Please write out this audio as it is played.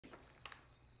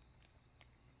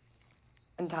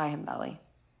Untie him, Belly.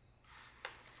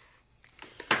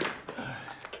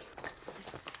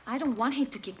 I don't want him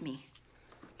to kick me.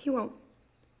 He won't.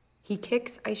 He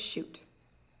kicks, I shoot.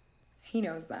 He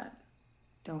knows that.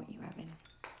 Don't you, Evan?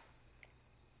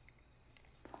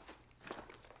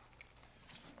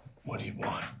 What do you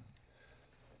want?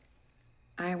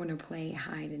 I want to play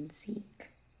hide and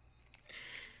seek.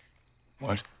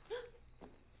 What?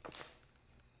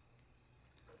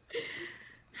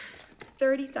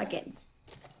 30 seconds.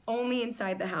 Only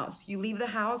inside the house. You leave the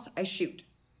house, I shoot.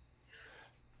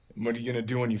 What are you gonna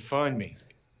do when you find me?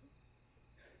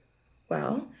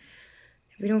 Well,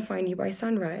 if we don't find you by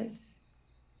sunrise,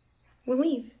 we'll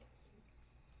leave.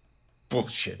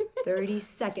 Bullshit. 30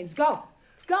 seconds. Go!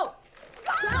 Go!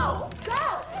 Go!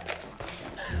 Go!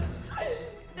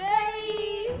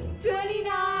 30,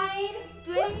 29,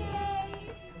 28,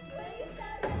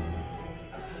 27, 26.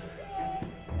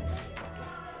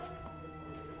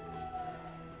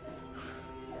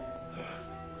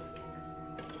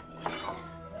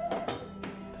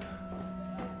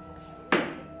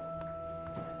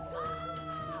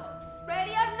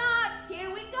 Ready or not, here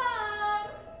we come!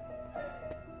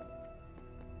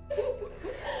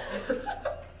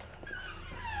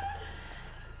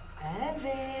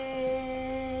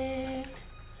 Evan,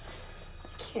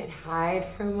 can't hide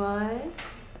from us.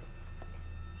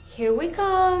 Here we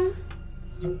come.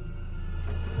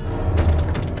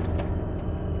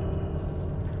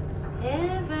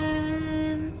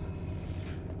 Evan.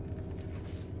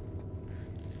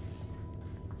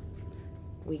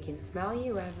 We can smell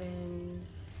you, Evan.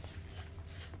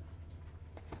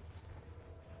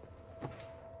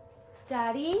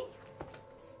 Daddy?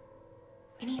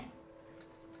 In here.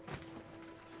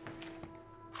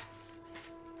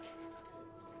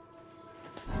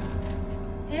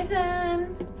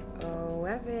 Evan. Oh,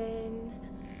 Evan.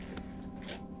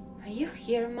 Are you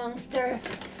here, monster?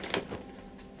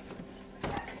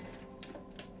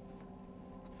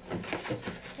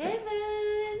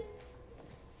 Evan.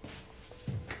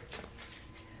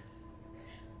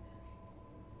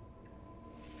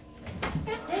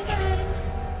 Evan.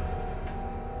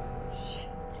 Shit.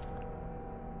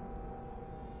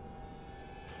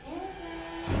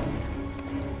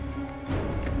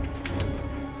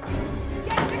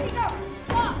 Get ready to go!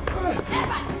 Stop!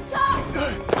 Evan, stop!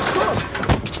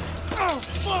 Oh,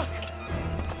 fuck!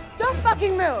 Don't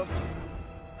fucking move!